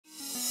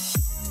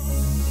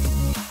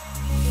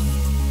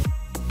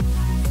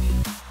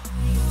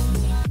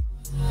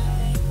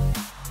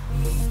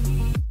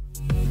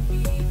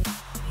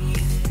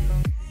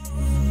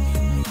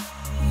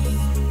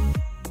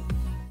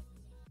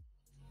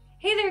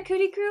there,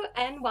 Cootie Crew,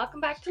 and welcome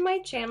back to my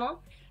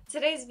channel.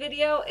 Today's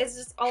video is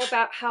just all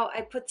about how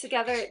I put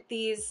together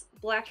these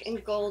black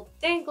and gold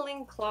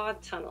dangling claw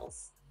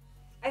tunnels.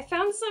 I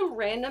found some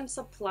random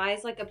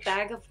supplies like a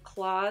bag of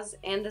claws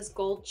and this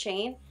gold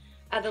chain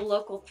at a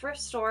local thrift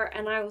store,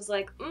 and I was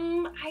like,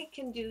 I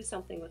can do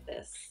something with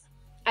this.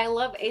 I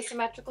love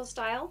asymmetrical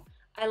style.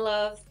 I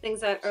love things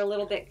that are a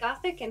little bit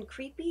gothic and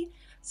creepy,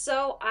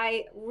 so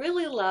I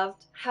really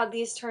loved how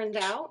these turned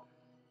out.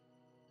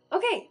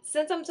 Okay,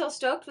 since I'm so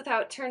stoked with how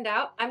it turned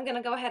out, I'm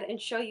gonna go ahead and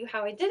show you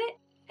how I did it.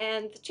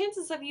 And the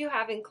chances of you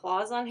having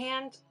claws on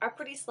hand are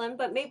pretty slim,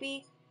 but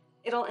maybe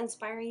it'll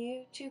inspire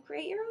you to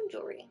create your own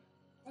jewelry.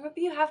 Or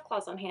maybe you have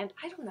claws on hand,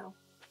 I don't know.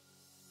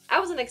 I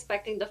wasn't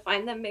expecting to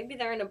find them. Maybe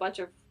they're in a bunch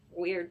of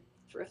weird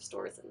thrift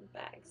stores and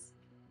bags.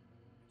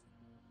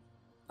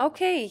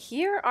 Okay,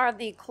 here are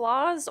the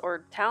claws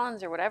or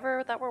talons or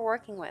whatever that we're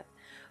working with.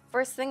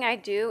 First thing I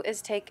do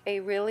is take a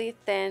really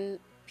thin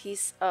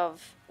piece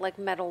of like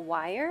metal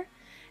wire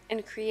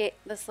and create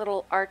this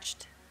little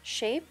arched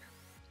shape.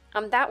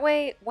 That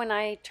way when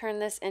I turn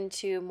this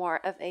into more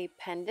of a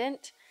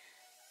pendant,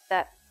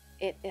 that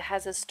it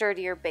has a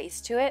sturdier base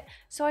to it.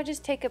 So I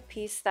just take a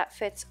piece that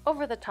fits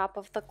over the top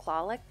of the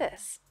claw like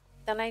this.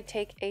 Then I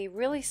take a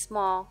really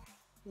small,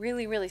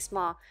 really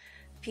small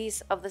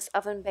piece of this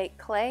oven baked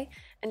clay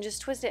and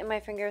just twist it in my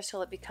fingers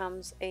till it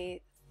becomes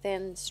a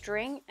thin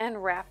string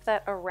and wrap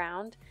that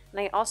around.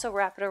 And I also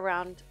wrap it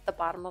around the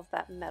bottom of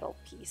that metal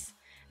piece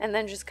and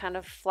then just kind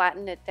of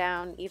flatten it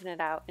down, even it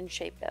out, and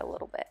shape it a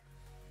little bit.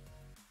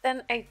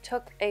 Then I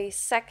took a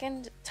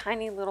second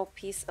tiny little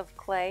piece of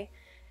clay,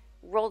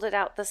 rolled it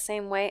out the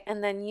same way,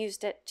 and then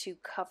used it to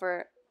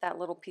cover that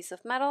little piece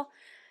of metal.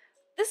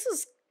 This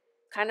was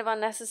kind of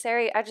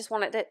unnecessary. I just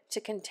wanted it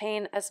to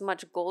contain as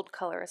much gold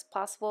color as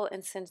possible,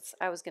 and since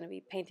I was going to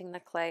be painting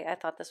the clay, I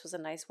thought this was a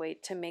nice way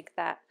to make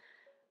that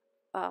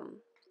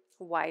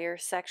wire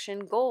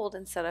section gold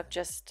instead of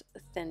just a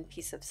thin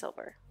piece of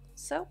silver.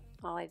 So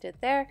all I did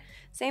there,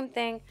 same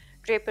thing,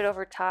 drape it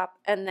over top,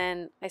 and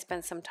then I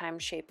spent some time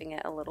shaping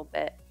it a little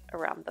bit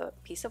around the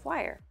piece of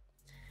wire.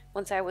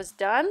 Once I was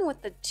done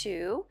with the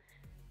two,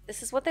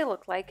 this is what they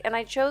look like, and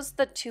I chose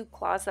the two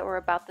claws that were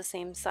about the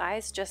same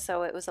size just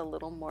so it was a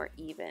little more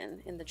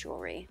even in the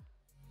jewelry.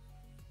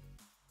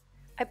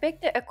 I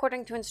baked it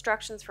according to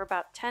instructions for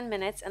about 10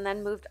 minutes and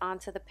then moved on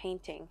to the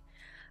painting.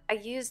 I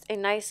used a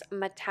nice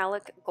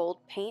metallic gold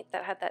paint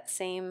that had that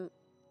same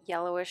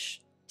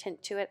yellowish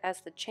tint to it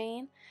as the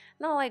chain,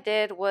 and all I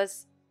did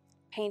was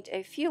paint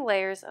a few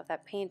layers of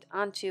that paint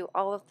onto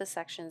all of the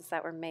sections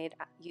that were made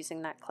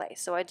using that clay.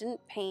 So I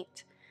didn't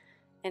paint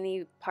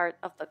any part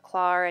of the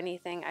claw or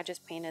anything, I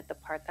just painted the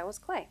part that was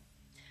clay.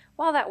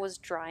 While that was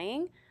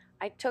drying,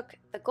 I took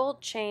the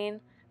gold chain,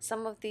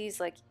 some of these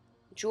like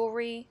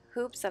jewelry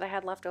hoops that I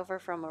had left over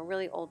from a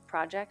really old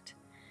project,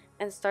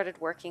 and started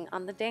working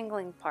on the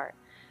dangling part.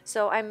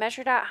 So I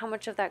measured out how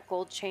much of that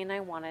gold chain I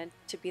wanted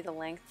to be the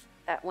length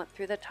that went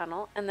through the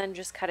tunnel, and then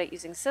just cut it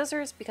using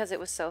scissors because it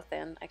was so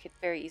thin I could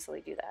very easily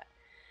do that.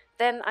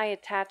 Then I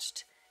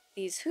attached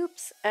these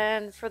hoops,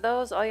 and for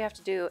those all you have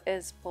to do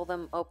is pull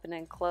them open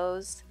and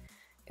closed.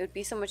 It would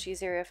be so much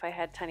easier if I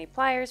had tiny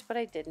pliers, but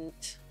I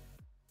didn't.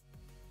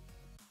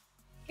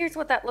 Here's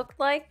what that looked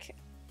like,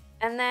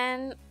 and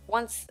then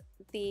once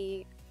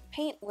the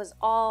paint was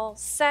all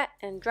set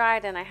and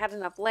dried and I had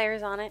enough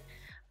layers on it,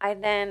 I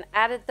then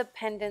added the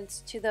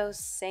pendants to those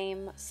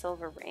same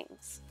silver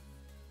rings.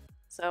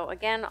 So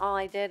again, all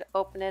I did,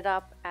 open it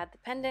up, add the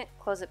pendant,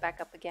 close it back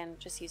up again,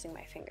 just using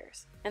my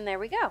fingers. And there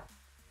we go.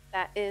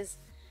 That is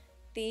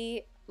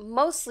the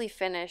mostly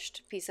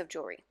finished piece of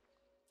jewelry.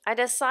 I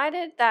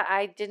decided that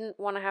I didn't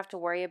want to have to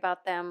worry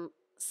about them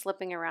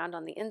slipping around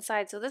on the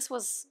inside, so this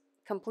was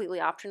completely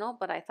optional,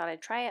 but I thought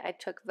I'd try it. I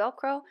took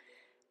Velcro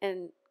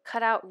and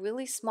cut out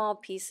really small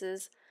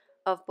pieces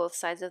of both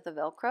sides of the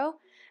Velcro.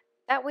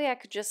 That way I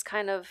could just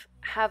kind of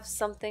have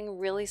something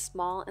really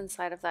small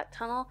inside of that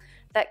tunnel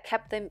that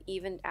kept them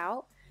evened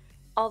out.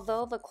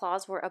 Although the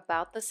claws were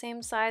about the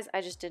same size,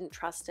 I just didn't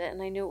trust it,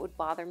 and I knew it would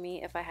bother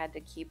me if I had to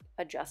keep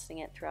adjusting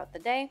it throughout the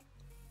day.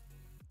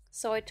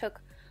 So I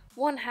took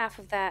one half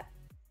of that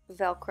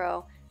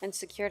Velcro and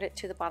secured it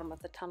to the bottom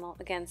of the tunnel.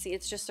 Again, see,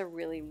 it's just a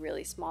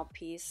really small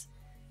piece.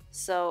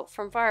 So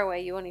from far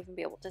away, you won't even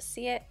be able to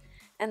see it.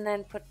 And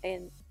then put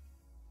an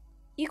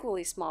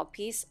equally small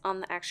piece on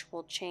the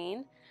actual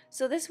chain.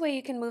 So this way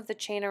you can move the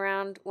chain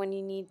around when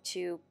you need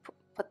to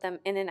put them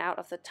in and out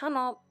of the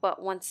tunnel,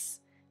 but once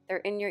they're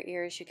in your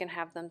ears, you can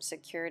have them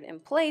secured in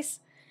place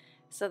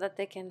so that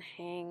they can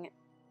hang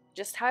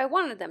just how I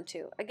wanted them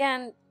to.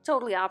 Again,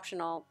 totally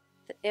optional.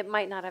 It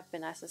might not have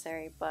been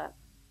necessary, but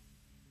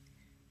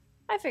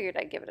I figured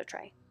I'd give it a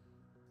try.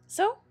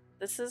 So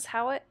this is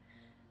how it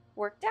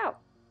worked out.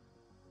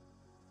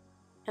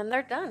 And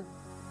they're done.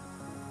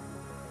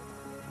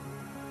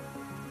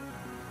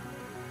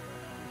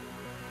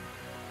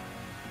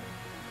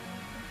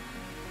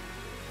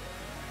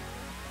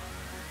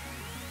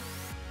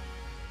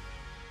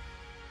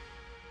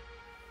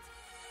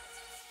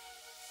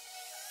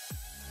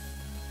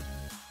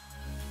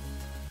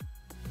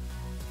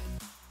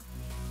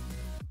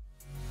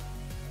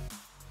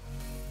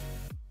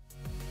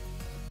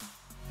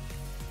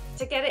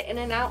 To get it in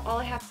and out, all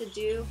I have to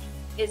do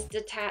is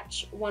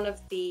detach one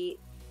of the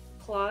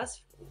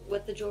claws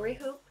with the jewelry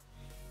hoop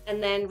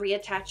and then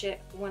reattach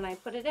it when I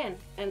put it in.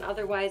 And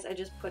otherwise I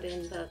just put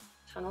in the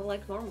tunnel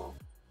like normal.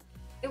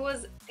 It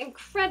was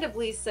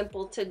incredibly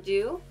simple to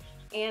do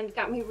and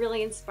got me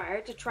really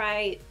inspired to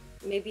try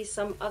maybe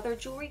some other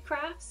jewelry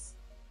crafts.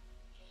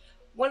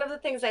 One of the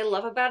things I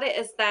love about it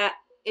is that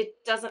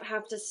it doesn't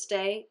have to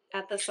stay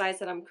at the size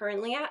that I'm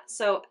currently at.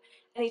 So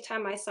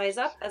anytime I size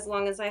up, as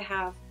long as I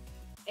have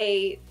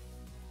a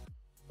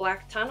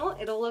black tunnel,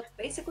 it'll look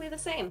basically the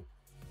same.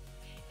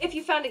 If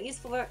you found it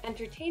useful or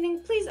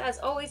entertaining, please, as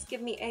always,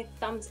 give me a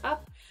thumbs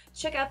up.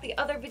 Check out the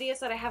other videos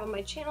that I have on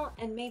my channel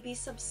and maybe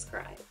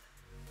subscribe.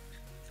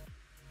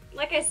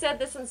 Like I said,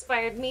 this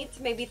inspired me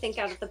to maybe think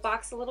out of the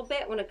box a little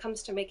bit when it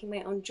comes to making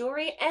my own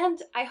jewelry,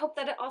 and I hope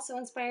that it also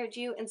inspired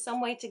you in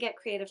some way to get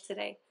creative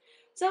today.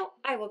 So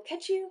I will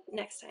catch you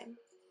next time.